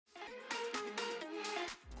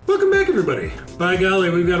Welcome back, everybody. By golly,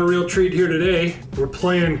 we've got a real treat here today. We're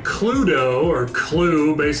playing Cluedo, or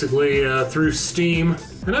Clue, basically, through Steam.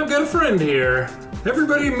 And I've got a friend here.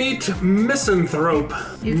 Everybody meet Miss Anthrope.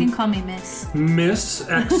 You can call me Miss. Miss,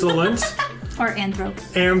 excellent. Or Anthrope.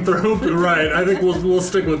 Anthrope, right. I think we'll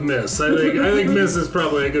stick with Miss. I think Miss is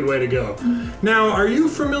probably a good way to go. Now, are you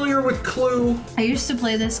familiar with Clue? I used to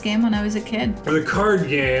play this game when I was a kid. The card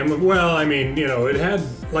game. Well, I mean, you know, it had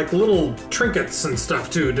like little trinkets and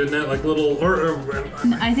stuff too, didn't it? Like little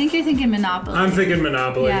I think you're thinking Monopoly. I'm thinking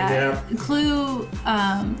Monopoly. Yeah. Clue.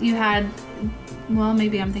 You had. Well,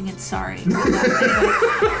 maybe I'm thinking Sorry.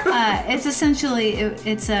 It's essentially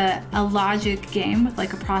it's a logic game with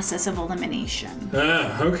like a process of elimination.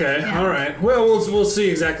 Okay, yeah. All right. Well, we'll see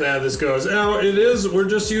exactly how this goes. Now we're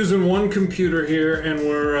just using one computer here, and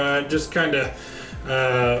we're just kind of.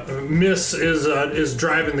 Miss is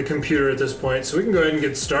driving the computer at this point, so we can go ahead and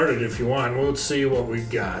get started if you want. We'll see what we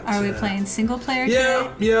got. Are we playing single player?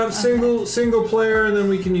 Yeah, today? yeah, single player, and then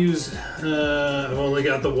we can use. I've only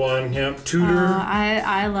got the one. Yep, Tudor.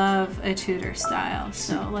 I love a Tudor style,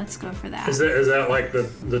 so let's go for that. Is that like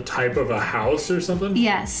the type of a house or something?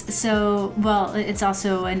 Yes. So, well, it's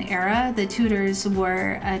also an era. The Tudors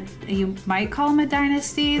were you might call them a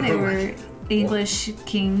dynasty. They were English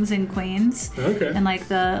kings and queens in like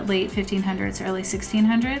the late 1500s, early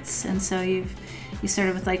 1600s, and so you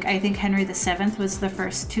started with like I think Henry VII was the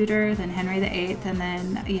first Tudor, then Henry VIII, and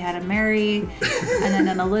then you had a Mary, and then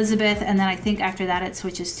an Elizabeth, and then I think after that it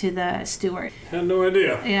switches to the Stuart. Had no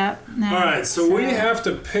idea. Yep. No, all right, so we have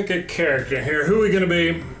to pick a character here. Who are we gonna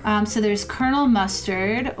be? So there's Colonel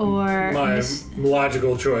Mustard, or my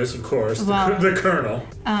logical choice, of course, the Colonel.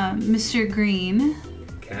 Mr. Green.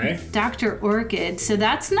 Okay. Dr. Orchid. So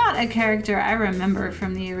that's not a character I remember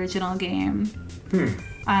from the original game.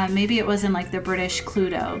 Maybe it was in like the British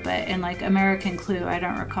Cluedo, but in like American Clue, I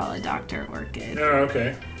don't recall a Dr. Orchid. Oh,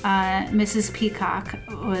 okay. Mrs. Peacock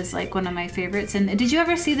was like one of my favorites. And did you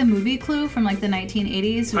ever see the movie Clue from like the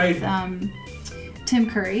 1980s with Tim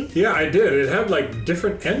Curry? Yeah, I did. It had like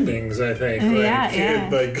different endings, I think. Oh, like, yeah.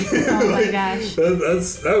 Oh my gosh.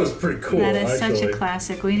 That was pretty cool. That is such a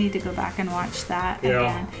classic. We need to go back and watch that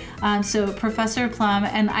again. So Professor Plum,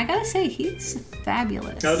 and I gotta say, he's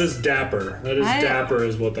fabulous. That is dapper. Dapper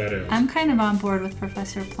is what that is. I'm kind of on board with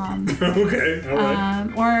Professor Plum. Okay, all right.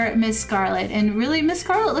 Or Miss Scarlet. And really, Miss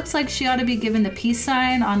Scarlet looks like she ought to be given the peace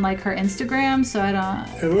sign on like her Instagram, so I don't...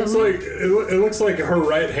 It looks like her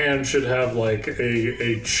right hand should have like a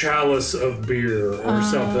chalice of beer or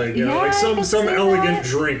something, you know, like some elegant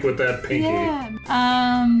drink with that pinky. Yeah.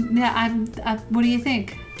 What do you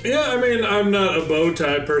think? Yeah, I mean, I'm not a bow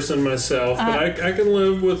tie person myself, but I can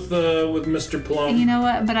live with Mr. Plum. You know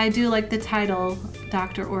what? But I do like the title,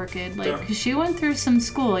 Dr. Orchid. Like, she went through some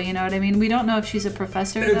school, you know what I mean? We don't know if she's a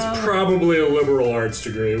professor, It's probably a liberal arts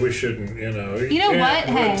degree. We shouldn't, you know. You know what?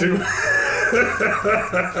 Hey.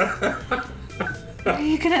 Are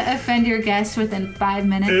you going to offend your guest within 5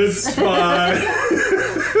 minutes? It's fine.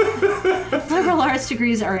 Liberal arts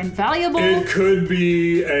degrees are invaluable. It could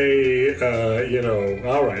be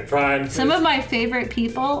all right, fine. Some of my favorite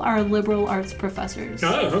people are liberal arts professors.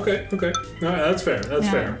 Oh, okay. All right, that's fair.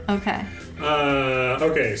 Fair. Okay.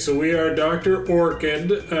 Okay, so we are Dr. Orchid.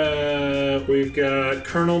 We've got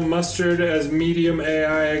Colonel Mustard as medium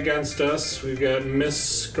AI against us. We've got Miss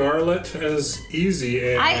Scarlet as easy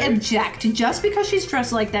AI. I object. Just because she's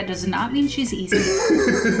dressed like that does not mean she's easy.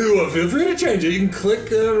 Well, feel free to change it. You can click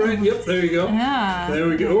right. Yep, there you go. Yeah. There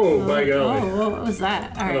we go. Oh, by golly. Oh, what was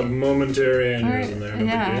that? All right. A momentary aneurysm there. No big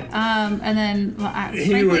deal. And then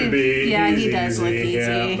he would be. Yeah, he does look easy.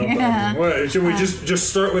 Yeah, no what, should we just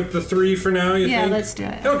start with the 3 for now? You think? Let's do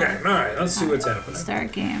it. Okay, all right. Let's see what's happening.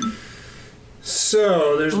 Start game.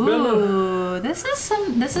 So there's been this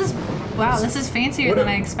is fancier than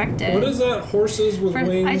I expected. What is that? Horses with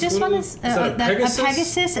wings? I just want to a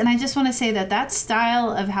Pegasus, and I just want to say that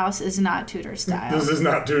style of house is not Tudor style. This is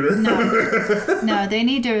not Tudor. No, they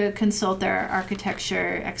need to consult their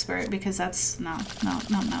architecture expert because that's no.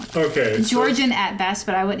 Okay. Georgian at best,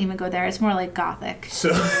 but I wouldn't even go there. It's more like Gothic.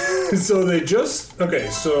 So they just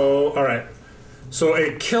So all right. So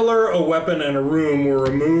a killer, a weapon, and a room were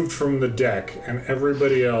removed from the deck, and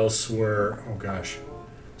everybody else were... Oh, gosh.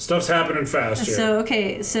 Stuff's happening fast here.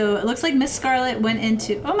 So it looks like Miss Scarlet went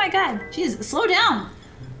into... Oh, my God. Jeez, slow down.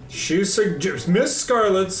 Miss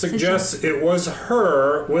Scarlet suggests it was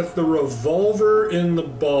her with the revolver in the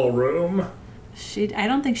ballroom. I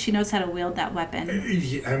don't think she knows how to wield that weapon.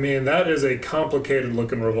 I mean, that is a complicated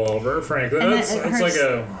looking revolver, frankly. That's like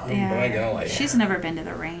a by golly. She's never been to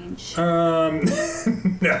the range. No,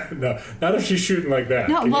 not if she's shooting like that.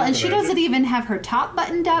 No, well, and she doesn't even have her top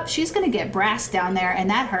buttoned up. She's gonna get brass down there, and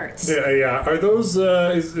that hurts. Yeah. Are those?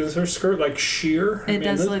 Is her skirt like sheer? It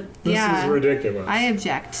does look. This is ridiculous. I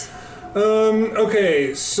object.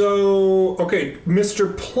 Okay, so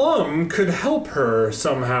Mr. Plum could help her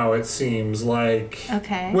somehow. It seems like.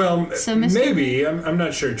 Okay. Well, so maybe I'm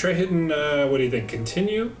not sure. Try hitting. What do you think?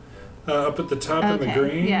 Continue. Up at the top in the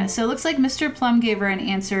green. Yeah. So it looks like Mr. Plum gave her an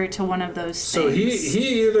answer to one of those things. So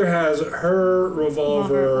he either has her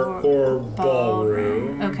revolver or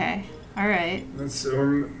ballroom. Okay. All right. That's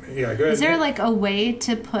yeah. Go ahead. Is there like a way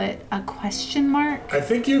to put a question mark? I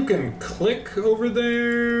think you can click over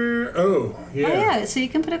there. Oh yeah. Oh yeah. So you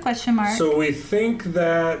can put a question mark. So we think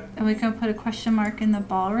that. And we can put a question mark in the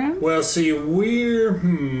ballroom. Well, see,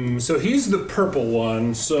 So he's the purple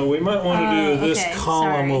one. So we might want to do this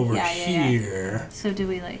column over here. Yeah. So do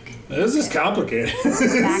we like? This is complicated. This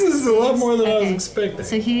is a lot more than I was expecting.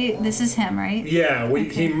 So this is him, right? Yeah.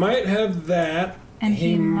 He might have that. And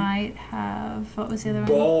he might have, what was the other one?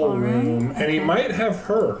 Ballroom. Okay. And he might have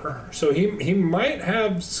her. So he might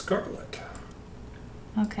have Scarlet.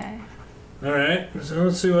 Okay. All right. So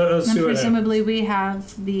let's see what presumably we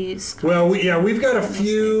have these. Well, we've got a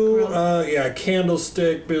few.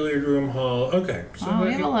 Candlestick, billiard room, hall. Okay. So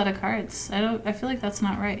we have a lot of cards. I feel like that's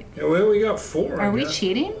not right. Yeah, well, we got 4. Are we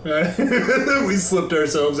cheating? We slipped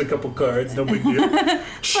ourselves a couple cards. No big deal.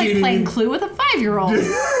 Cheating. Like playing Clue with a 5-year-old.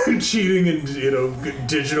 Cheating in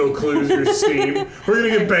digital clues or Steam. We're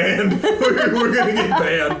gonna get banned. We're gonna get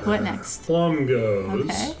banned. What next? Plum goes.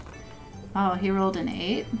 Okay. Oh, he rolled an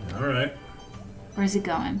 8. All right. Where's he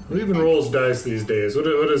going? Who even rolls dice these days? What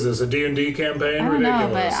is this, a D&D campaign? I don't know,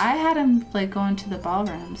 but I had him going to the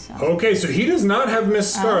ballroom. So. Okay, so he does not have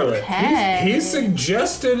Miss Scarlet. Okay. He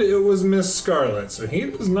suggested it was Miss Scarlet, so he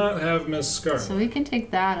does not have Miss Scarlet. So we can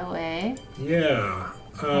take that away. Yeah.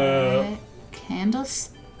 Candles.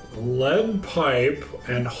 Lead pipe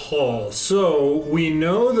and hall. So we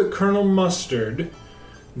know that Colonel Mustard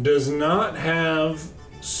does not have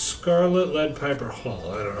Scarlet, lead pipe, or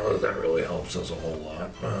hall. I don't know if that really helps us a whole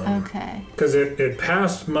lot. Okay. Because it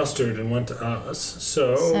passed Mustard and went to us.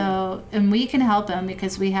 So and we can help him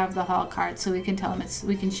because we have the hall card, so we can tell him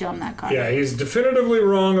we can show him that card. Yeah, he's definitively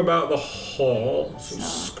wrong about the hall. So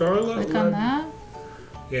Scarlet. Click on that.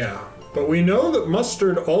 Yeah. But we know that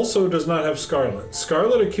Mustard also does not have Scarlet.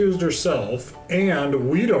 Scarlet accused herself, and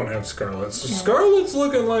we don't have Scarlet. So Scarlet's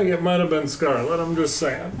looking like it might have been Scarlet. I'm just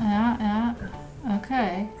saying. Yeah.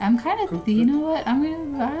 Okay. I'm kind of. You know what? I'm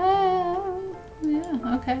gonna.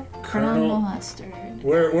 Yeah. Okay. Colonel Mustard.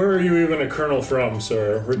 Where are you even a colonel from,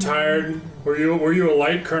 sir? Retired? Were you a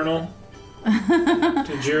light colonel?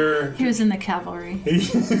 He was in the cavalry.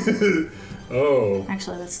 Oh.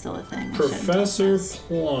 Actually, that's still a thing. Professor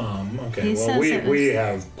Plum. Okay, we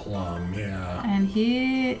have Plum, yeah. And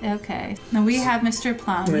now we have Mr.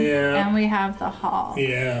 Plum. Yeah. And we have the hall.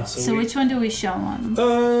 Yeah. So which one do we show him?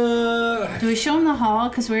 Do we show him the hall?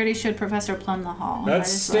 Because we already showed Professor Plum the hall. That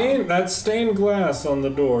stained glass on the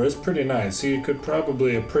door is pretty nice. He could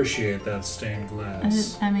probably appreciate that stained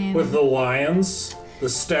glass. I mean... With the lions, the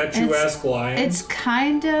statuesque lions. It's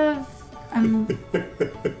kind of...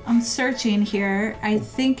 I'm searching here. I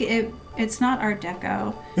think it's not Art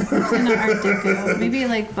Deco. It's not Art Deco. Maybe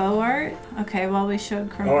like Beaux Art. Okay, well we showed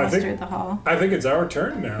Colonel Mustard the hall. I think it's our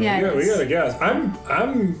turn now. Yeah, we gotta guess.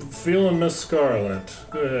 I'm feeling Miss Scarlet.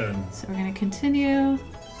 Go ahead. So we're gonna continue.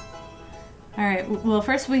 All right. Well,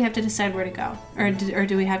 first we have to decide where to go, or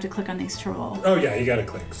do we have to click on these to roll? Oh yeah, you gotta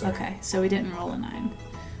click. Sorry. Okay, so we didn't roll a 9.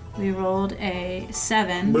 We rolled a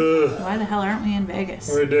 7. Buh. Why the hell aren't we in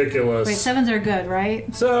Vegas? Ridiculous. Wait, 7s are good,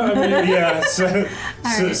 right? So, I mean, yeah.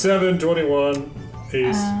 7, 21,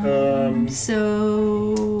 ace.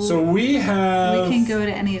 So we have... We can go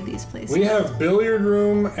to any of these places. We have billiard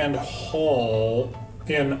room and hall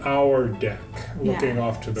in our deck, looking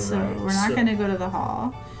off to the right. So we're not going to go to the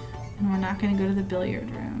hall, and we're not going to go to the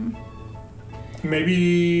billiard room.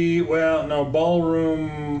 Maybe,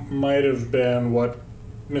 ballroom might have been what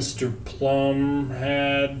Mr. Plum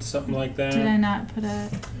had, something like that. Did I not put a...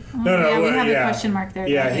 No, we have a question mark there.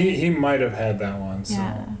 Yeah, he might have had that one. So.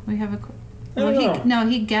 Yeah, we have a...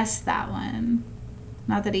 He guessed that one.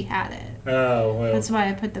 Not that he had it. Oh, well. That's why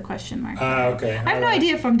I put the question mark. Okay. I have no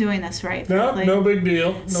idea if I'm doing this right. No, no big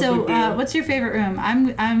deal. So, what's your favorite room?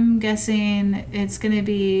 I'm guessing it's going to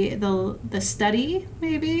be the study,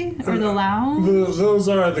 maybe, or the lounge. Those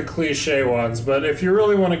are the cliche ones, but if you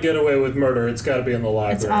really want to get away with murder, it's got to be in the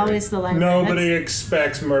library. It's always the library. Nobody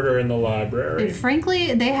expects murder in the library.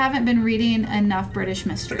 Frankly, they haven't been reading enough British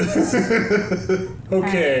mysteries.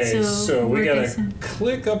 Okay, right, so we gotta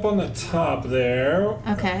click up on the top there.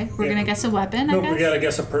 Okay, we're gonna guess a weapon. I guess? We gotta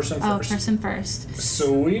guess a person first. Oh, person first.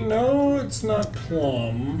 So we know it's not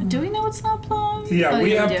Plum. Do we know it's not Plum? Yeah,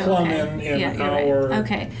 we have Plum in our. Right.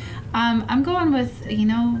 Okay, I'm going with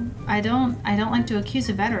I don't like to accuse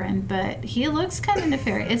a veteran, but he looks kind of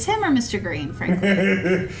nefarious. It's him or Mr. Green,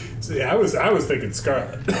 frankly. See, I was thinking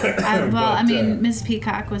Scarlet. I mean, Ms.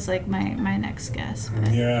 Peacock was like my next guess.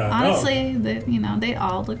 But yeah. Honestly, they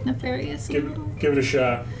all look nefarious. Give it a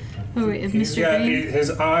shot. Who, Mr. Green?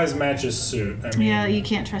 His eyes match his suit. I mean, yeah, you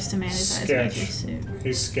can't trust a man whose eyes match his suit.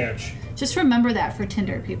 He's sketch. Just remember that for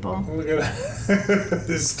Tinder, people. Look at that.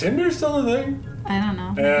 Is Tinder still a thing? I don't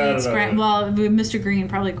know. I don't know. Well, Mr. Green,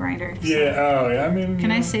 probably Grindr. So. Yeah, oh, yeah, I mean... Can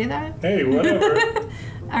I say that? Hey, whatever.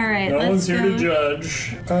 All right, no one's here to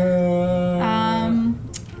judge.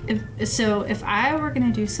 If I were going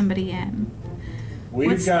to do somebody in...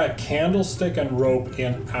 We've got candlestick and rope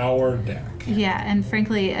in our deck. Yeah, and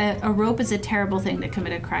frankly, a rope is a terrible thing to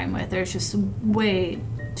commit a crime with. There's just way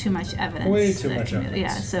too much evidence. Way too much evidence. Yeah,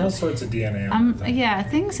 so all sorts of DNA. Yeah,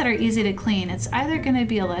 things that are easy to clean. It's either going to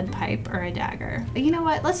be a lead pipe or a dagger. You know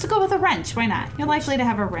what? Let's go with a wrench. Why not? You're likely to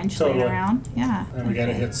have a wrench laying around. Yeah. And we got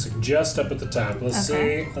to hit suggest up at the top. Let's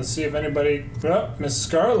see. Let's see if anybody. Oh, Miss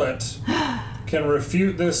Scarlet can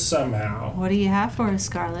refute this somehow. What do you have for us,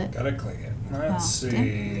 Scarlet? Gotta click it. Let's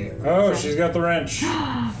see. Oh, she's got the wrench.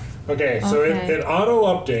 Okay, so it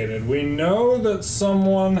auto-updated. We know that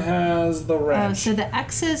someone has the wrench. Oh, so the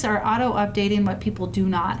X's are auto-updating what people do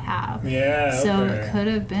not have. Yeah, So it could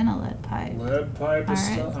have been a lead pipe. Lead pipe is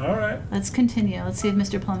still... All right. Let's continue. Let's see if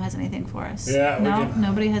Mr. Plum has anything for us. Yeah,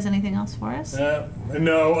 nobody has anything else for us?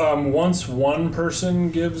 No, once one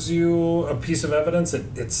person gives you a piece of evidence,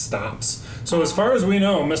 it stops. So as far as we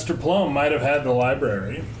know, Mr. Plum might have had the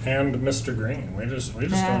library and Mr. Green. We just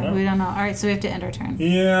don't know. We don't know. All right, so we have to end our turn.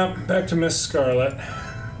 Yeah, back to Miss Scarlet.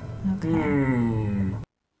 Okay.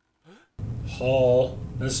 Hall,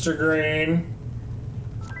 Mr. Green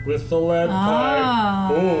with the lead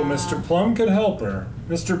pipe. Oh, Mr. Plum could help her.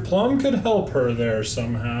 Mr. Plum could help her there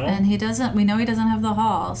somehow. And we know he doesn't have the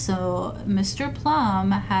hall, so Mr.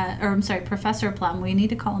 Plum Professor Plum, we need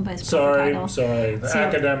to call him by his proper title. The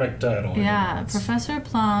academic title. Yeah, Professor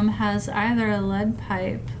Plum has either a lead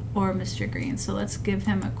pipe or Mr. Green, so let's give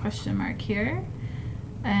him a question mark here,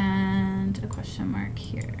 and a question mark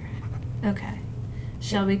here. Okay.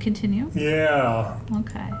 Shall we continue? Yeah.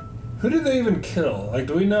 Okay. Who did they even kill? Like,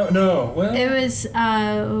 do we know? No. Well, it was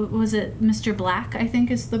it Mr. Black, I think,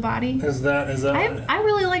 is the body? Is that? I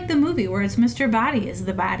really like the movie where it's Mr. Body is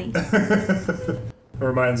the body.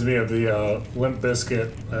 Reminds me of the Limp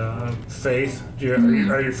Bizkit Faith.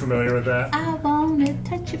 Are you familiar with that? I wanna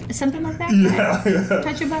touch you, something like that. Yeah.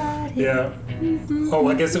 Touch your body. Yeah. Mm-hmm. Oh,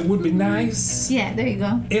 I guess it would be nice. Yeah, there you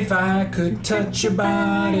go. If I could touch your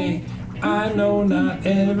body. I know not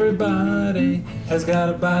everybody has got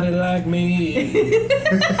a body like me.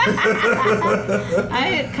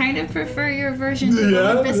 I kind of prefer your version to the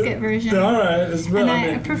Limp Bizkit version. All right.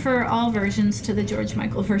 I prefer all versions to the George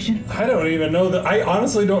Michael version. I don't even know that. I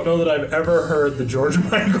honestly don't know that I've ever heard the George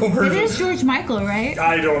Michael version. It is George Michael, right?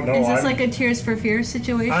 I don't know. Is this like a Tears for Fears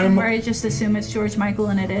situation where I just assume it's George Michael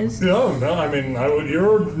and it is? No. I mean,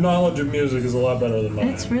 your knowledge of music is a lot better than mine.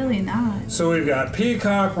 It's really not. So we've got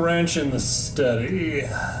Peacock, Wrench, and the Study.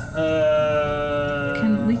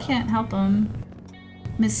 We can't help him.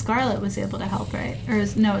 Miss Scarlet was able to help, right?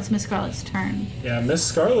 No, it's Miss Scarlet's turn. Yeah, Miss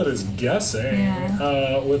Scarlet is guessing.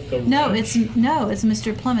 Yeah. With the wrench. It's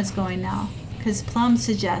Mr. Plum is going now. Because Plum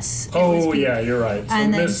suggests. Yeah, you're right. So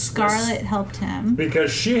and then Scarlet helped him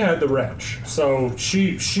because she had the wrench, so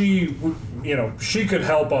she could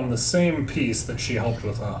help on the same piece that she helped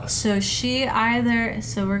with us. So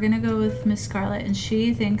we're gonna go with Miss Scarlet, and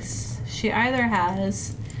she thinks she either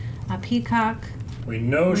has a peacock. We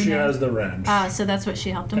know she has the wrench. So that's what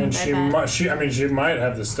she helped him with. And she might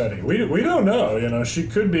have the study. We don't know. She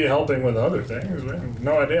could be helping with other things. We have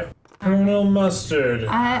no idea. Colonel Mustard.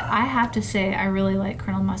 I have to say, I really like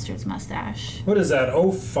Colonel Mustard's mustache. What is that,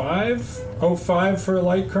 05? 05 for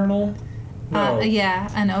Light Colonel? No.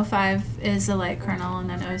 Yeah, an 05 is a light kernel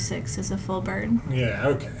and an 06 is a full bird. Yeah,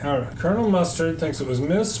 okay. All right. Colonel Mustard thinks it was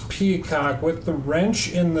Miss Peacock with the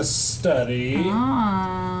wrench in the study.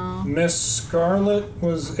 Oh. Miss Scarlet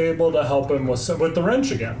was able to help him with the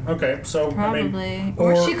wrench again. Okay, so Probably. I mean,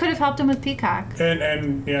 or she could have helped him with Peacock.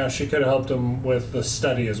 And yeah, she could have helped him with the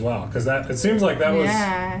study as well, because it seems like that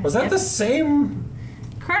was that the same.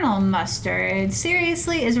 Colonel Mustard,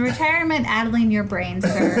 seriously, is retirement addling your brain,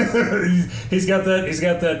 sir? He's got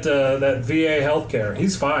that VA healthcare.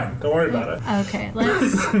 He's fine. Don't worry about it. Okay,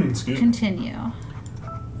 let's continue.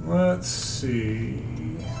 Let's see.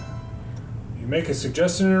 You make a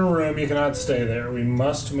suggestion in a room, you cannot stay there. We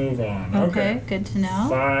must move on. Okay, good to know.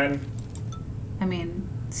 Fine. I mean,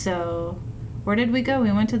 so where did we go?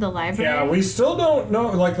 We went to the library? Yeah, we still don't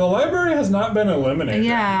know. Like, the library has not been eliminated.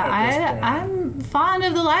 Yeah, I'm fond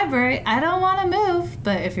of the library. I don't want to move,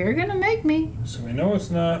 but if you're going to make me. So we know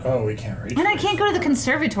it's not. Oh, we can't reach. And I can't go to the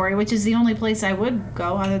conservatory, which is the only place I would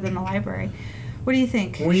go other than the library. What do you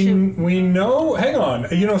think? We know. Hang on.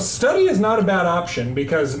 Study is not a bad option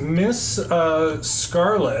because Miss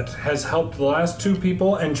Scarlet has helped the last two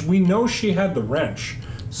people, and we know she had the wrench.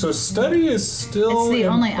 So study is still. It's the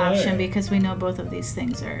only option because we know both of these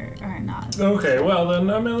things are not. Okay, well then,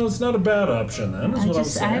 I mean, it's not a bad option then. Is what I'm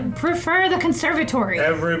saying. I prefer the conservatory.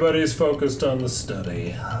 Everybody's focused on the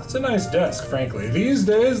study. It's a nice desk, frankly. These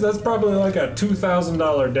days, that's probably like a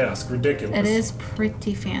 $2,000 desk. Ridiculous. It is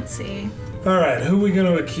pretty fancy. All right, who are we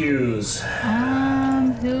going to accuse?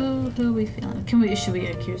 Who are we feeling? Should we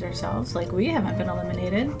accuse ourselves? Like, we haven't been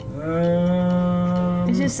eliminated.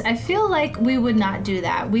 I feel like we would not do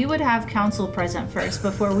that. We would have council present first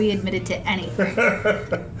before we admitted to anything.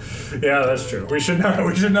 Yeah, that's true. We should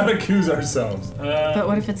not accuse ourselves. But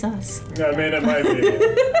what if it's us? I mean, it might be.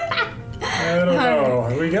 I don't know.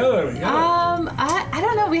 We got it. I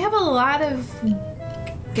don't know. We have a lot of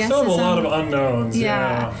guesses. Still have a lot of unknowns.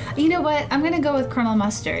 Yeah. You know what? I'm gonna go with Colonel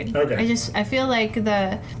Mustard. Okay. I feel like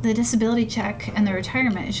the disability check and the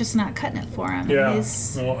retirement is just not cutting it for him. Yeah.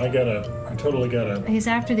 No, I get it. I totally get it. He's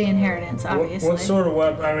after the inheritance, obviously. What sort of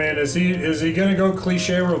weapon? I mean, is he gonna go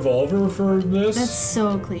cliche revolver for this? That's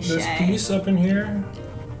so cliche. This piece up in here.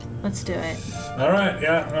 Let's do it. All right.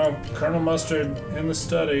 Yeah. No. Colonel Mustard in the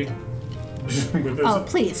study.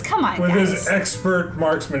 Please, come on, with guys. his expert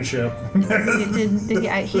marksmanship.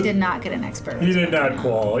 He did not get an expert. He did not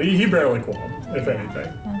qual. He barely qualled, if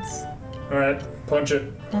anything. All right, punch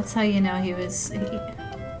it. That's how you know he was.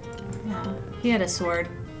 He had a sword.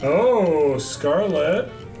 Oh, Scarlet,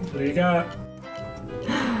 what do you got?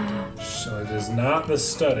 So it is not the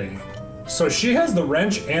study. So she has the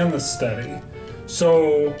wrench and the study.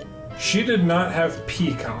 So she did not have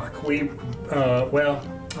Peacock.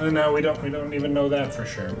 No, we don't even know that for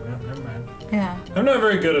sure. Well, never mind. Yeah. I'm not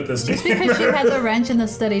very good at this game. Just because she had the wrench in the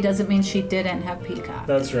study doesn't mean she didn't have Peacock.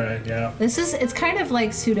 That's right, yeah. It's kind of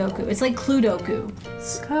like Sudoku. It's like Cluedoku.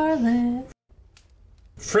 Scarlet.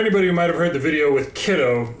 For anybody who might have heard the video with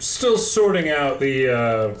Kiddo, still sorting out the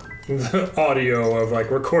audio of like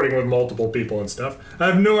recording with multiple people and stuff. I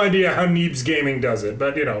have no idea how Neebs Gaming does it,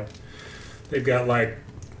 but they've got like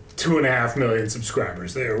 2.5 million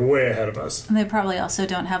subscribers. They are way ahead of us. And they probably also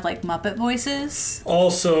don't have like Muppet voices.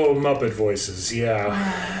 Also Muppet voices,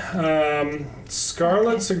 yeah.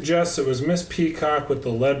 Scarlet suggests it was Miss Peacock with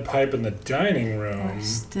the lead pipe in the dining room. We're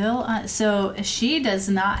still on. So she does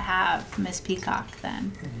not have Miss Peacock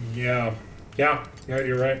then. Yeah,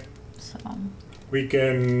 you're right. So we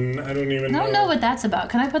can. I don't even. I don't know what that's about.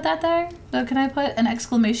 Can I put that there? Can I put an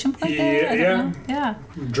exclamation point there? Yeah.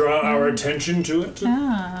 Draw our attention to it.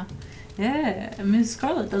 Yeah, Miss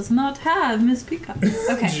Scarlet does not have Miss Peacock.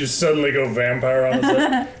 Okay. You just suddenly go vampire on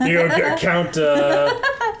us. You go count.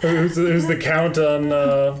 Who's the count on?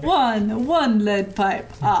 One lead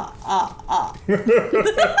pipe.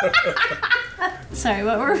 Sorry,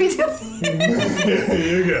 what were we doing?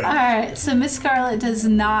 You're good. All right, so Miss Scarlet does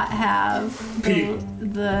not have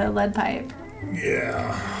the lead pipe.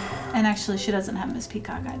 Yeah. And actually, she doesn't have Miss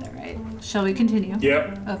Peacock either, right? Shall we continue?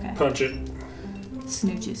 Yep. Okay. Punch it.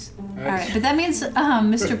 Snooches. All right, but that means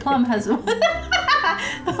Mr. Plum has.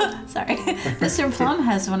 Sorry, Mr. Plum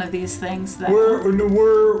has one of these things. That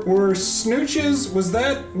were snooches? Was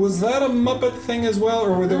that a Muppet thing as well,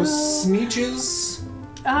 or were those sneeches?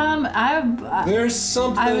 There's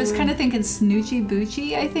something. I was kind of thinking Snoochie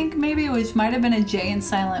Boochie, I think maybe, which might have been a Jay and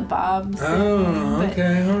Silent Bob thing. Oh,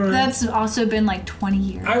 okay, all right. That's also been like 20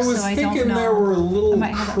 years. I was thinking there were little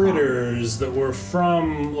critters that were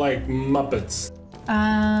from like Muppets.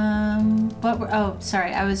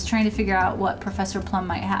 Sorry, I was trying to figure out what Professor Plum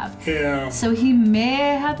might have. Yeah. So he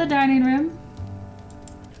may have the dining room.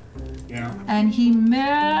 Yeah. And he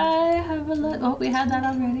may have a little... Oh, we had that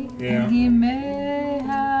already. Yeah. And he may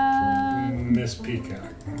have... Miss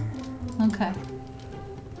Peacock. Okay.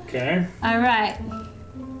 Okay. All right.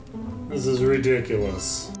 This is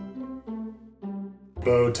ridiculous.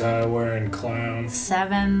 Bow tie wearing clown.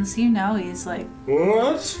 7s. You know he's like...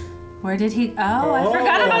 What? Where did he... Oh, I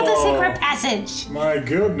forgot about the secret passage. My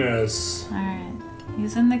goodness. All right.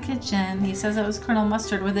 He's in the kitchen. He says it was Colonel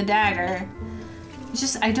Mustard with a dagger. It's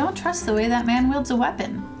just, I don't trust the way that man wields a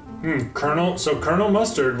weapon. Colonel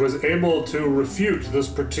Mustard was able to refute this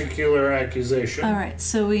particular accusation. All right,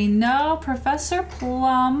 so we know Professor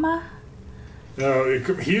Plum. No,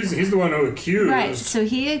 he's the one who accused. Right, so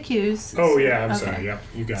he accused. Oh yeah, I'm sorry. Yeah,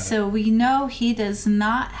 you got it. So we know he does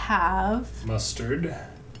not have mustard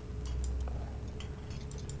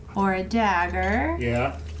or a dagger.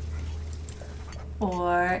 Yeah.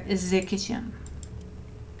 Or is the kitchen.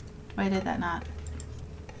 Why did that not?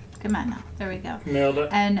 Come on now. There we go. Nailed it.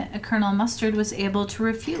 And Colonel Mustard was able to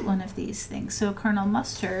refute one of these things. So Colonel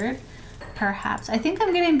Mustard, perhaps. I think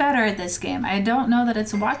I'm getting better at this game. I don't know that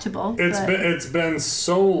it's watchable. It's been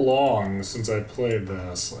so long since I played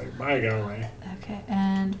this. Like, by golly. Okay.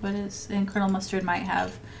 And what is? And Colonel Mustard might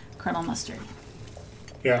have Colonel Mustard.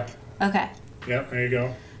 Yeah. Okay. Yep. There you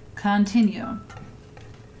go. Continue.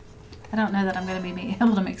 I don't know that I'm going to be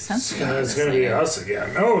able to make sense of It's going to be us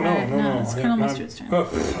again. No. It's Colonel Mustard's turn.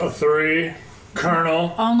 A 3.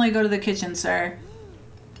 Colonel. Only go to the kitchen, sir.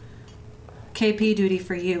 KP duty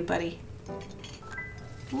for you, buddy.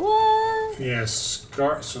 What? Yes.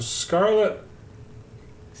 So Scarlet.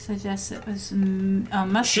 Suggests it was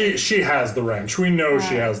Mustard. She has the wrench. We know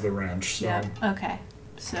she has the wrench. So. Yeah. Okay.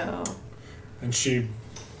 So. And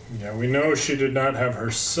we know she did not have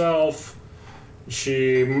herself.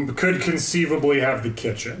 She could conceivably have the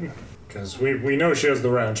kitchen. Because we know she has the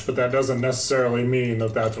wrench, but that doesn't necessarily mean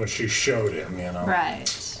that that's what she showed him, you know?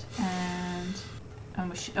 Right. And...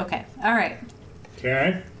 okay. All right.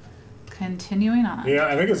 Okay. Continuing on. Yeah,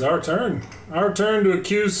 I think it's our turn. Our turn to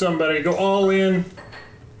accuse somebody. Go all in.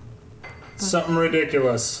 Something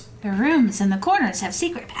ridiculous. The rooms in the corners have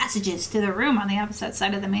secret passages to the room on the opposite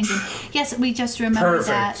side of the main room. Yes, we just remembered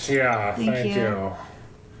that. Perfect. Yeah, thank you.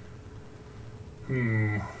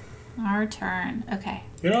 Our turn. Okay.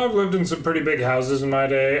 You know, I've lived in some pretty big houses in my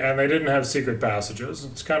day, and they didn't have secret passages.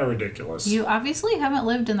 It's kind of ridiculous. You obviously haven't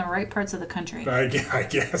lived in the right parts of the country. I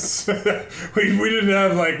guess. we didn't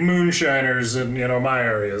have, like, moonshiners in, my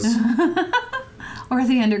areas. Or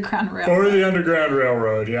the Underground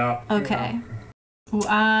Railroad. Yeah. Okay.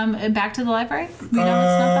 Back to the library? We know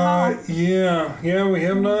it's not the hall. Yeah, we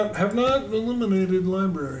have not eliminated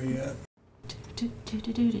library yet.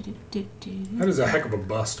 That is a heck of a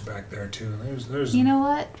bust back there too. There's you know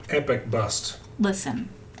what? Epic bust. Listen,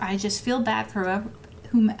 I just feel bad for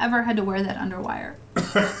whomever had to wear that underwire.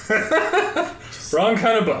 Wrong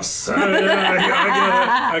kind of bust.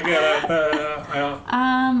 I get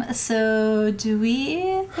it. So do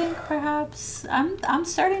we think perhaps I'm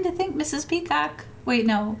starting to think Mrs. Peacock. Wait,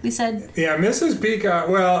 no, we said... Yeah, Mrs. Peacock...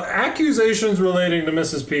 Well, accusations relating to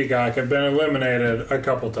Mrs. Peacock have been eliminated a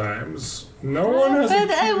couple times. No one has...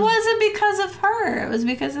 But it wasn't because of her. It was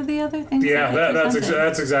because of the other things. Yeah,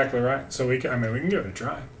 that's exactly right. So we can give it a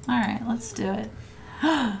try. All right, let's do it.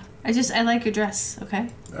 I like your dress, okay?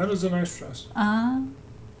 That is a nice dress.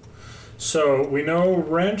 So we know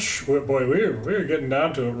wrench... Boy, we're getting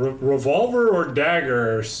down to it. Revolver or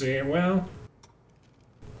dagger? See, well...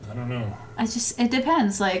 I don't know. It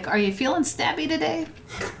depends. Like, are you feeling stabby today?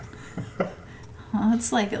 Well,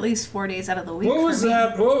 it's like at least 4 days out of the week. What was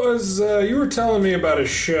that? What was, you were telling me about a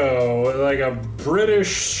show, like a British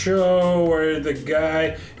show where the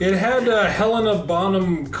guy, it had Helena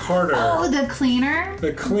Bonham Carter. Oh, The Cleaner?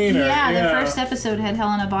 The Cleaner, yeah. The first episode had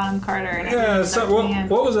Helena Bonham Carter. And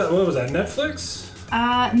what was that? What was that, Netflix?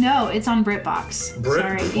 No, it's on BritBox.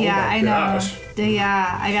 Sorry. Oh yeah, I gosh. Know.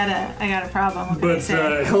 Yeah, I got a problem. But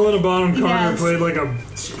Helena Bonham Carter played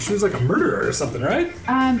she was like a murderer or something, right?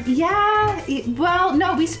 Yeah. Well,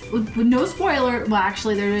 no, no spoiler. Well,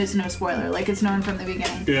 actually, there is no spoiler. Like, it's known from the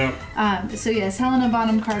beginning. Yeah. So yes, Helena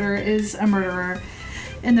Bonham Carter is a murderer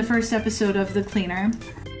in the first episode of The Cleaner,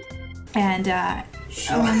 and. She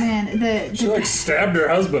stabbed her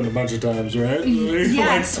husband a bunch of times, right?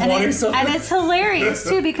 Yes, and it's hilarious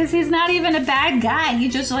too because he's not even a bad guy. He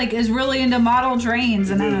just is really into model trains,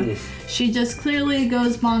 and She just clearly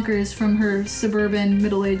goes bonkers from her suburban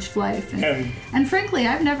middle-aged life. And frankly,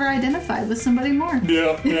 I've never identified with somebody more.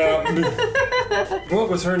 Yeah. What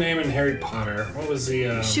was her name in Harry Potter? What was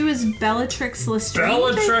the... She was Bellatrix Lestrange.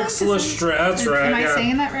 Bellatrix Lestrange, that's right. Am I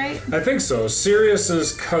saying that right? I think so.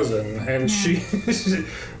 Sirius's cousin. And she...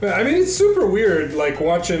 I mean, it's super weird, like,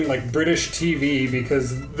 watching, like, British TV,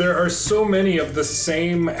 because there are so many of the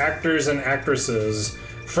same actors and actresses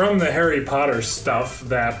from the Harry Potter stuff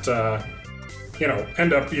that, you know,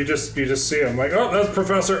 end up, you just see them, like, oh, that's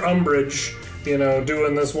Professor Umbridge, you know,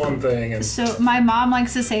 doing this one thing. And so my mom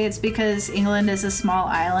likes to say it's because England is a small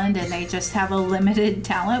island and they just have a limited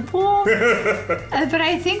talent pool. But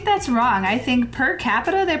I think that's wrong. I think per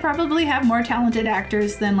capita, they probably have more talented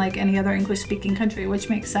actors than like any other English-speaking country, which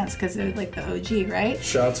makes sense because they're like the OG, right?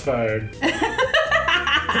 Shots fired.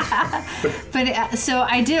 But so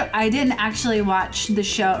I didn't actually watch the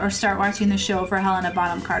show or start watching the show for Helena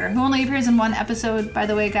Bonham Carter, who only appears in one episode, by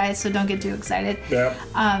the way, guys, so don't get too excited. Yeah.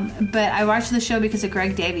 But I watched the show because of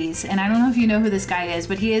Greg Davies, and I don't know if you know who this guy is,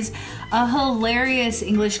 but he is a hilarious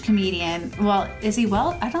English comedian. Well, is he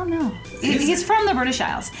Welsh? I don't know. He's from the British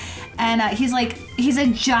Isles. And he's a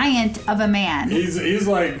giant of a man. He's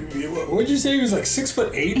like, what'd you say? He was like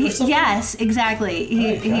 6'8" or something? Yes, exactly.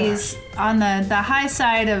 He's on the high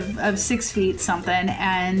side of 6 feet something,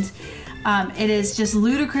 and it is just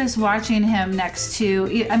ludicrous watching him next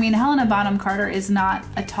to. I mean, Helena Bonham Carter is not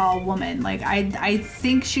a tall woman. Like I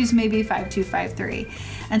think she's maybe 5'2", 5'3",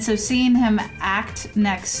 and so seeing him act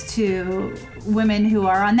next to women who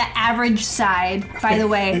are on the average side, by the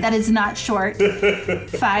way, that is not short.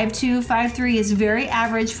 5'2", 5'3" is very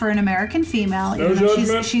average for an American female. No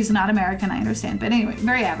judgment. She's not American, I understand, but anyway,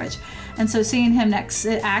 very average. And so seeing him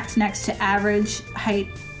act next to average height,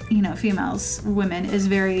 you know, women is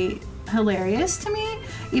very hilarious to me.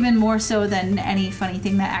 Even more so than any funny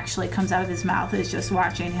thing that actually comes out of his mouth is just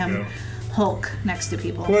watching him Hulk next to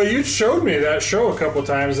people. Well, you showed me that show a couple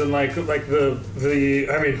times, and like the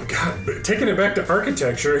I mean, God, taking it back to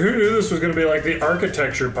architecture. Who knew this was going to be like the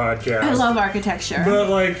architecture podcast? I love architecture. But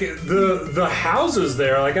like the houses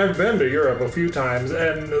there, like I've been to Europe a few times,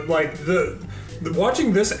 and like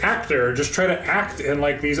watching this actor just try to act in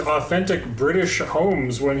like these authentic British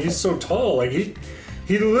homes when he's so tall, like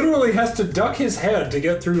he literally has to duck his head to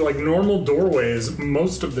get through like normal doorways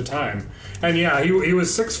most of the time. And yeah, he was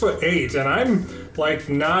 6'8", and I'm like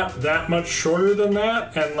not that much shorter than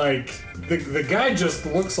that, and like the guy just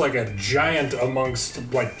looks like a giant amongst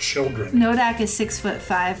like children. NoDak is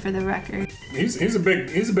 6'5" for the record. He's a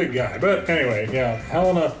big guy. But anyway, yeah,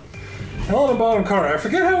 Helena Bonham Carter. I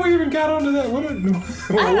forget how we even got onto that. What happened?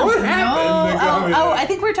 I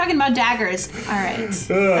think we're talking about daggers. All right.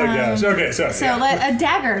 Oh gosh. Okay, sorry. So a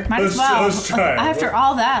dagger. Might as well. Let's try. After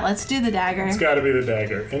all that, let's do the dagger. It's got to be the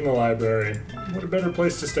dagger in the library. What a better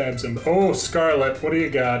place to stab somebody. Oh, Scarlet, what do you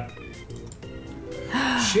got?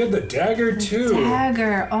 She had the dagger too.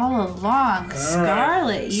 Dagger all along. All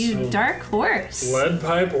Scarlet, right. You dark horse. Lead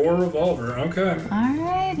pipe or revolver. Okay.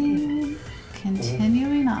 Alrighty.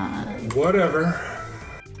 Continuing on. Whatever.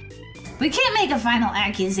 We can't make a final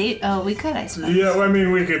accusation. Oh, we could, I suppose. Yeah, well, I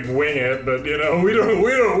mean, we could wing it, but you know,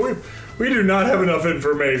 we do not have enough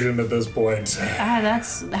information at this point.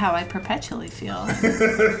 That's how I perpetually feel.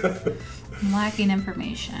 I'm lacking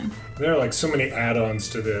information. There are like so many add-ons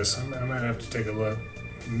to this. I might have to take a look.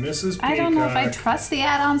 Mrs. Peacock. I don't know if I trust the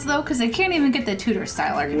add-ons though, because they can't even get the Tudor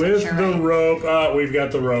style architecture. With the rope, we've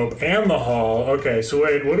got the rope and the hall. Okay, so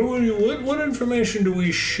wait, what information do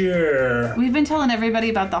we share? We've been telling everybody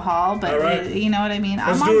about the hall, but you know what I mean.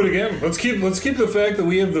 Let's do it again. Let's keep the fact that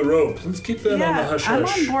we have the rope. Let's keep that on the hush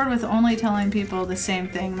hush. I'm on board with only telling people the same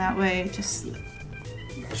thing. That way, it just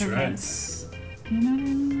prevents. Right. You know what I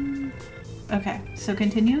mean? Okay, so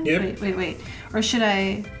continue? Yep. Wait. Or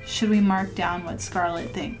should we mark down what Scarlet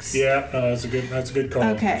thinks? Yeah, that's a good call.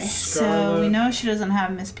 Okay, Scarlet. so we know she doesn't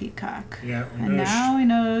have Miss Peacock. Yeah. And now we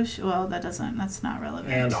know, that's not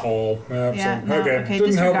relevant. And Hall. Yeah, no, okay.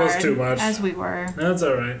 Didn't help us too much. As we were. That's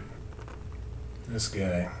all right. This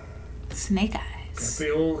guy. Snake Eyes. Got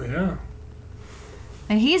the old, yeah.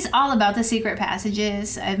 And he's all about the secret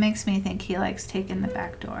passages. It makes me think he likes taking the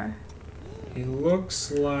back door. He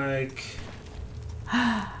looks like...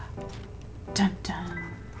 Dun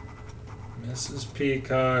dun. Mrs.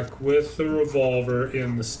 Peacock with the revolver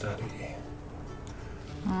in the study.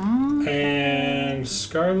 Okay. And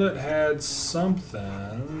Scarlet had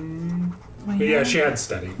something. Yeah, she had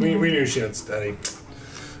study. We knew she had study.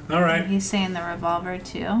 All right. He's saying the revolver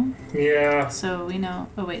too. Yeah. So we know.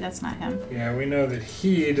 Oh wait, that's not him. Yeah, we know that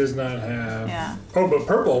he does not have. Yeah. Oh, but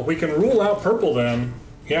purple. We can rule out purple then.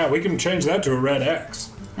 Yeah, we can change that to a red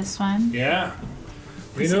X. This one? Yeah.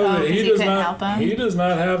 We know that he does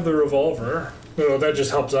not have the revolver. Well, that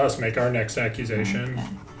just helps us make our next accusation. Okay.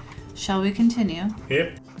 Shall we continue?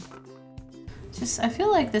 Yep. I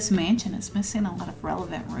feel like this mansion is missing a lot of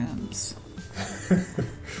relevant rooms.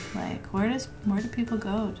 Like, where do people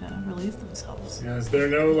go to relieve themselves? Yeah, is there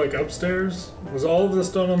no, like, upstairs? Was all of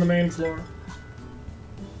this done on the main floor?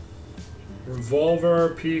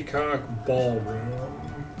 Revolver, Peacock,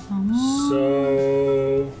 Ballroom.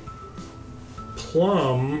 So...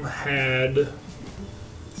 Plum had...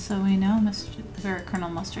 So we know Colonel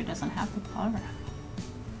Mustard doesn't have the revolver.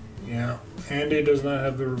 Yeah, Andy does not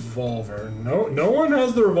have the revolver. No one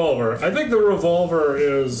has the revolver. I think the revolver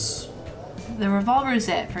is... The revolver is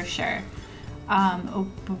it, for sure.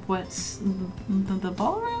 What's the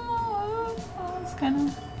ballroom? It's kind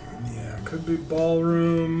of... Yeah, could be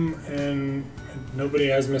Ballroom, and nobody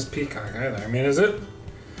has Miss Peacock either. I mean, is it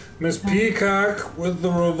Miss Peacock with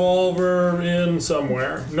the revolver in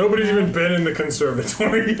somewhere? Nobody's even been in the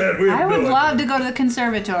conservatory yet. I would love to go to the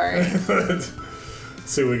conservatory. Let's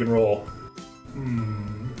see what we can roll.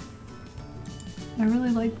 I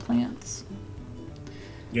really like plants.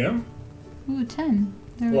 Yeah? Ooh, 10.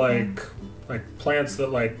 Like plants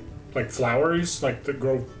that like flowers, like that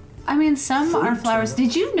grow. I mean, some are flowers.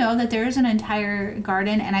 Did you know that there is an entire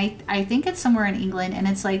garden, and I think it's somewhere in England, and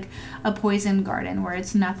it's like a poison garden where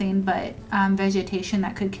it's nothing but vegetation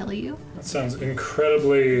that could kill you? That sounds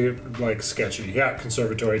incredibly, like, sketchy. Yeah,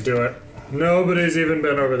 conservatory, do it. Nobody's even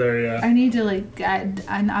been over there yet. I need to, like,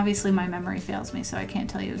 and obviously my memory fails me, so I can't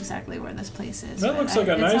tell you exactly where this place is. That looks like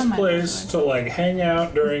a nice place to, like, hang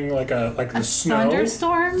out during, like the snow.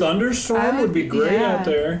 Thunderstorm? Thunderstorm would be great out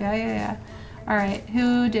there. Yeah. All right,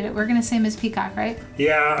 who did it? We're going to say Miss Peacock, right?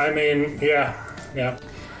 Yeah, I mean, yeah.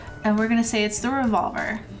 And we're going to say it's the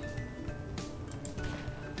revolver.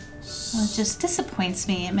 Well, it just disappoints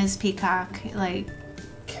me, Miss Peacock. Like,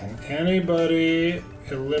 can anybody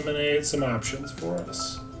eliminate some options for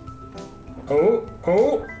us? Oh,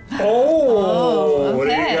 okay. What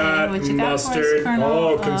do you got? What you Mustard. got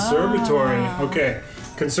for us, Conservatory. Okay.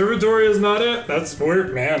 Conservatory is not it. That's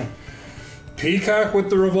weird, man. Peacock with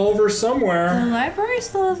the revolver somewhere. The library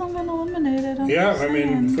still hasn't been eliminated. I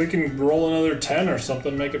mean, if we can roll another 10 or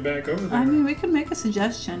something, make it back over there. I mean, we could make a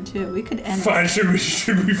suggestion, too. We could end it.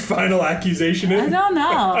 Should we final accusation it? I don't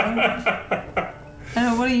know.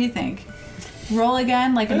 What do you think? Roll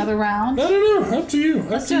again, like another round? I don't know. Up to you.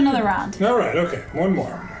 Let's do another round. All right. Okay. One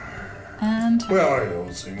more. And... Well,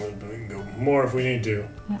 we'll see. We can go more if we need to.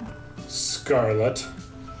 Yeah. Scarlet.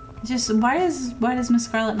 Just why does Miss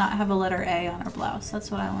Scarlet not have a letter A on her blouse?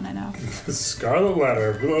 That's what I want to know. Scarlet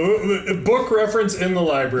letter. Book reference in the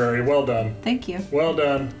library. Well done. Thank you. Well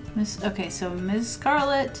done. Okay, so Ms.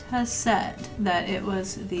 Scarlet has said that it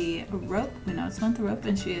was the rope. We know it's not the rope,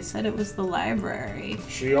 and she has said it was the library.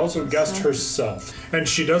 She also guessed herself. And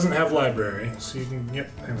she doesn't have library, so you can...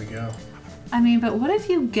 Yep, there we go. I mean, but what if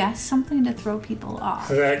you guess something to throw people off?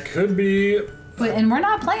 That could be... And we're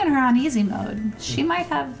not playing her on easy mode. She might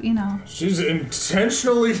have, She's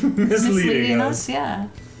intentionally misleading us. Yeah.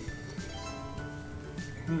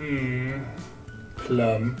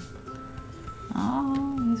 Plum.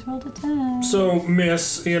 Oh, he's rolled a 10. So,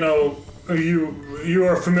 Miss, you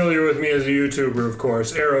are familiar with me as a YouTuber, of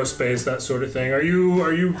course. Aerospace, that sort of thing. Are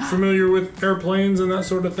you familiar with airplanes and that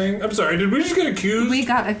sort of thing? I'm sorry, did we just get accused? We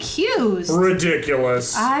got accused.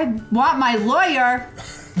 Ridiculous. I want my lawyer.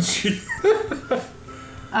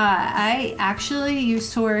 I actually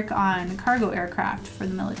used to work on cargo aircraft for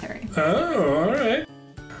the military. Oh, all right.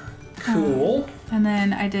 Cool. And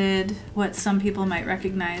then I did what some people might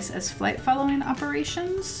recognize as flight following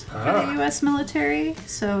operations for the U.S. military.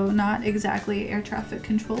 So not exactly air traffic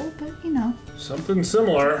control, but Something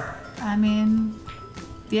similar. I mean,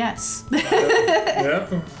 yes.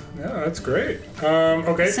 Yeah, that's great.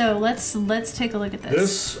 Okay. So let's take a look at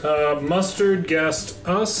this. This Mustard guessed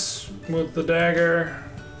us with the dagger.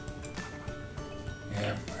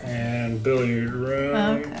 Yeah, and billiard room.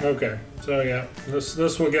 Okay. So yeah,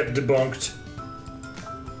 this will get debunked.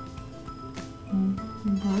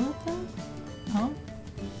 Oh,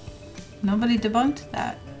 nobody debunked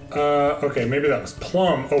that. Okay, maybe that was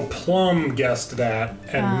Plum. Oh, Plum guessed that,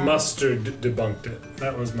 and Mustard debunked it.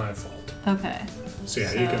 That was my fault. Okay. So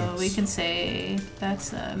yeah, we can say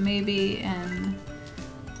that's a maybe and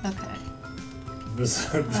okay. I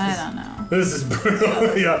don't know. This is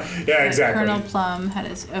brutal. yeah, exactly. Colonel Plum had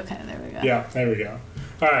his. Okay, there we go. Yeah, there we go.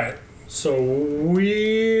 All right. So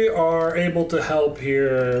we are able to help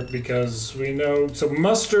here because we know. So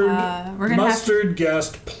mustard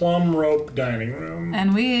guest plum rope dining room.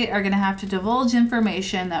 And we are going to have to divulge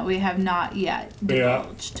information that we have not yet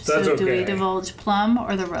divulged. Yeah, that's so okay. Do we divulge plum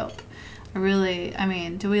or the rope? I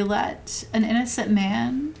mean, do we let an innocent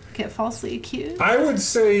man get falsely accused? I would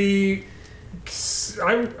say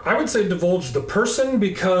divulge the person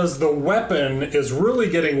because the weapon is really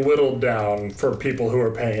getting whittled down for people who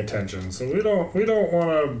are paying attention. So we don't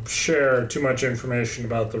want to share too much information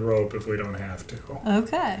about the rope if we don't have to.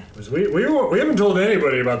 Okay. We haven't told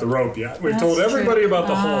anybody about the rope yet. We've told everybody about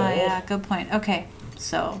the hole. Yeah, good point. Okay,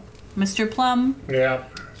 so Mr. Plum. Yeah.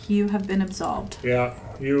 You have been absolved. Yeah.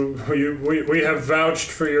 We have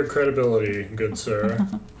vouched for your credibility, good sir.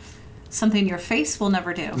 Something your face will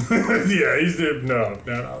never do. Yeah, no,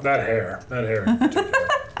 that hair. In particular.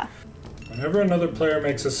 Whenever another player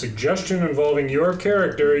makes a suggestion involving your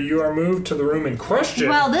character, you are moved to the room in question.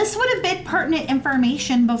 Well, this would have been pertinent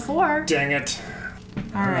information before. Dang it.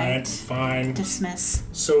 All right, fine. Dismiss.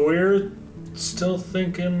 So we're still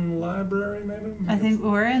thinking library, maybe? I think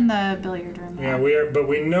we're in the billiard room now. Yeah, we are, but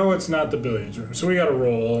we know it's not the billiards room. So we got to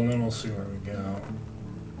roll, and then we'll see where we go.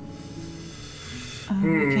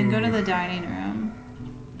 We can go to the dining room.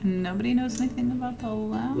 Nobody knows anything about the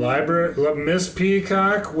lounge. Library, Miss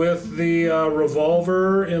Peacock with the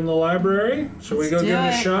revolver in the library. Shall we go give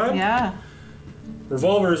it a shot? Yeah.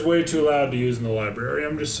 Revolver is way too loud to use in the library,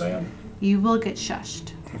 I'm just saying. You will get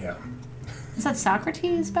shushed. Yeah. Is that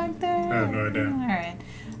Socrates back there? I have no idea. All right.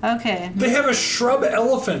 Okay. They have a shrub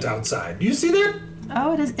elephant outside. Do you see that?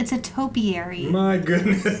 Oh, it is. It's a topiary. My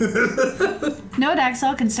goodness. NoDak's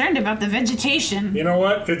all concerned about the vegetation. You know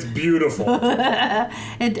what? It's beautiful.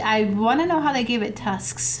 I want to know how they gave it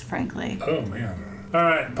tusks, frankly. Oh, man. All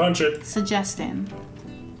right, punch it. Suggesting.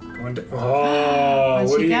 Oh,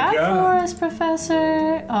 what do you got for us,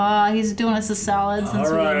 Professor? Oh, he's doing us a solid since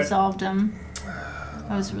we absolved him.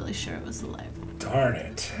 I was really sure it was the library. Darn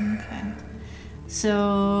it. Okay.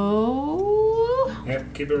 So...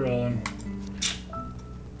 Yep, keep it rolling.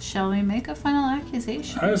 Shall we make a final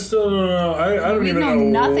accusation? I still don't know. I don't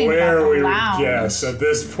even know where we would guess at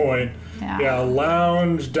this point. Yeah,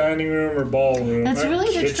 lounge, dining room, or ballroom. That's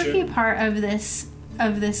really the tricky part of this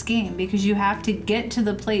game because you have to get to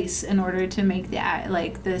the place in order to make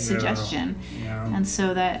the suggestion. Yeah. And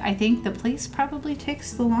so that I think the place probably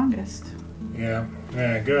takes the longest. Yeah,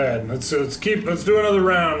 go ahead. Let's do another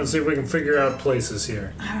round and see if we can figure out places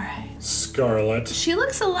here. All right. Scarlet. She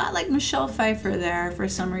looks a lot like Michelle Pfeiffer there for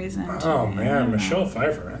some reason. Oh man, Michelle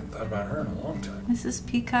Pfeiffer. I haven't thought about her in a long time. Mrs.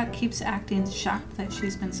 Peacock keeps acting shocked that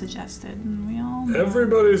she's been suggested, and we all know.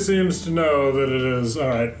 Everybody seems to know that it is. All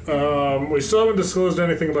right. We still haven't disclosed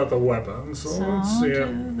anything about the weapon, so let's see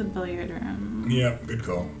it. The billiard room. Yeah, good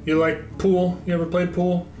call. You like pool? You ever played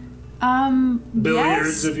pool? yes,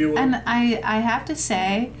 Billiards, if you will. And I have to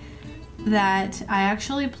say that I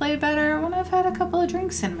actually play better when I've had a couple of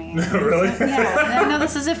drinks in me. Really? Yeah. I know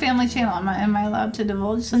this is a family channel. Am I allowed to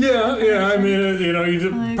divulge something? Yeah. I mean,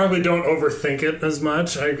 you probably don't overthink it as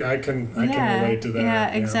much. I can relate to that. Yeah,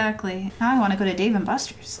 exactly. Now I want to go to Dave &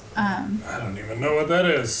 Buster's. I don't even know what that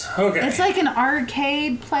is. Okay. It's like an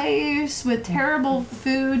arcade place with terrible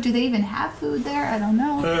food. Do they even have food there? I don't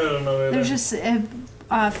know. I don't know either. There's just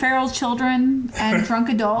feral children and drunk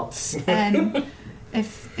adults, and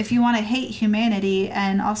if you want to hate humanity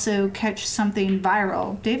and also catch something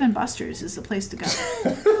viral, Dave & Buster's is the place to go.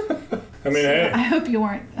 I mean, hey. I hope you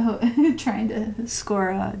weren't trying to score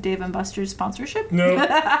a Dave & Buster's sponsorship. No,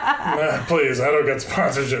 please, I don't get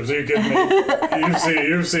sponsorships. Are you kidding me?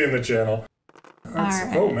 You've seen the channel.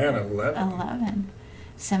 Right. Oh man, 11. 11.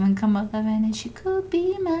 7 come 11 and she could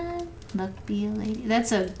be mine. Look, be a lady.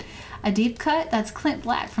 That's a deep cut. That's Clint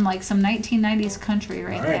Black from like some 1990s country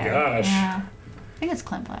right there. My gosh. Yeah. I think it's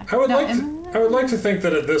Clint Black. I would like to think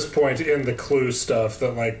that at this point in the clue stuff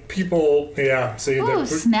that like people, see. Ooh,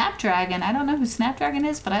 Snapdragon. I don't know who Snapdragon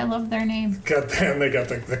is, but I love their name. Got them. They got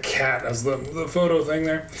the cat as the photo thing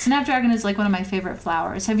there. Snapdragon is like one of my favorite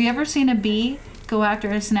flowers. Have you ever seen a bee go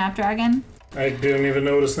after a snapdragon? I didn't even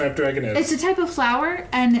know what a snapdragon is. It's a type of flower,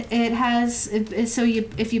 and it has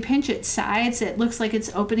if you pinch its sides, it looks like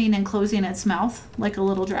it's opening and closing its mouth like a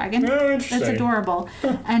little dragon. Oh, interesting. That's adorable.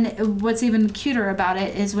 And what's even cuter about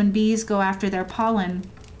it is when bees go after their pollen,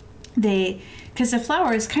 because the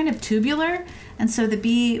flower is kind of tubular, and so the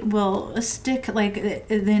bee will stick like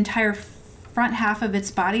the entire front half of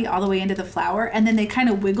its body all the way into the flower, and then they kind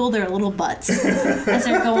of wiggle their little butts as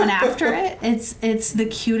they're going after it. It's the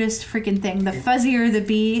cutest freaking thing. The fuzzier the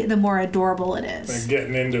bee, the more adorable it is. Like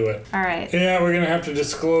getting into it. All right. Yeah, we're gonna have to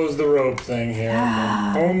disclose the rope thing here.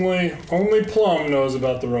 Only Plum knows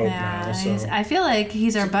about the rope now. So I feel like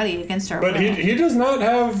he's our buddy against our will. But he does not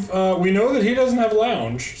have. We know that he doesn't have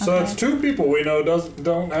lounge. So that's 2 people we know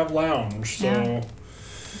don't have lounge. So. Yeah.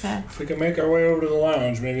 Okay. If we can make our way over to the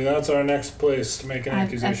lounge, maybe that's our next place to make an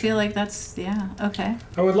accusation. I feel like that's, okay.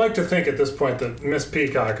 I would like to think at this point that Miss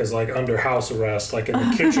Peacock is like under house arrest, like in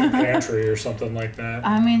the kitchen pantry or something like that.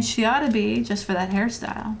 I mean, she ought to be, just for that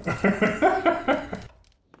hairstyle.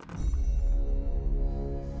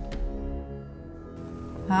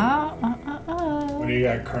 What do you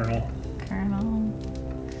got, Colonel?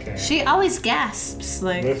 Okay. She always gasps.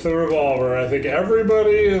 With the revolver, I think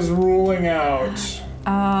everybody is ruling out.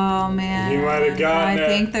 Oh, man. He might have gotten it. I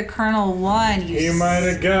think the Colonel won. He might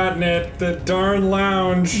have gotten it. The darn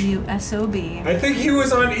lounge. You SOB. I think he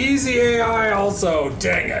was on easy AI also.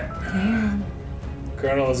 Dang it. Damn.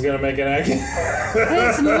 Colonel is going to make an accusation.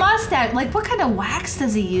 His mustache. Like, what kind of wax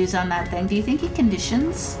does he use on that thing? Do you think he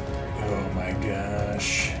conditions? Oh, my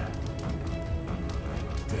gosh.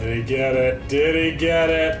 Did he get it? Did he get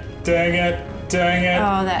it? Dang it. Dang it.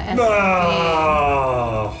 Oh, that SOB.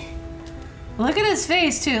 Oh. Look at his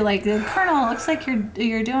face too. Like the Colonel looks like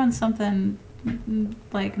you're doing something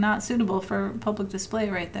like not suitable for public display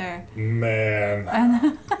right there.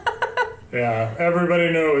 Man. Yeah, everybody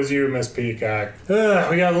knew it was you, Miss Peacock. We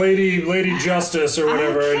got Lady Justice or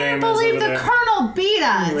whatever her name is. I can't believe the Colonel beat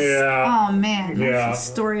us. Yeah. Oh man, that's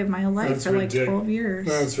the story of my life for like 12 years.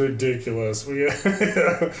 That's ridiculous.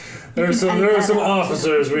 There are some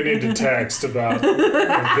officers we need to text about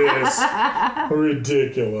this.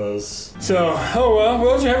 Ridiculous. So,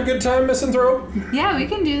 well, did you have a good time, Miss Anthrope? Yeah, we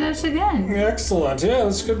can do this again. Excellent. Yeah,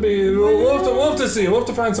 this could be. We'll have to see. We'll have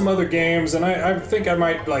to find some other games, and I think I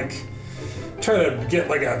might try to get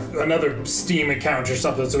like another Steam account or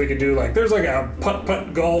something so we could do there's like a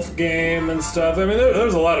putt-putt golf game and stuff. I mean,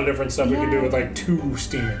 there's a lot of different stuff we could do with 2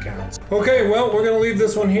 Steam accounts. Okay, well, we're gonna leave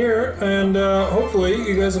this one here, and hopefully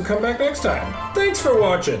you guys will come back next time. Thanks for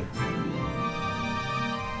watching.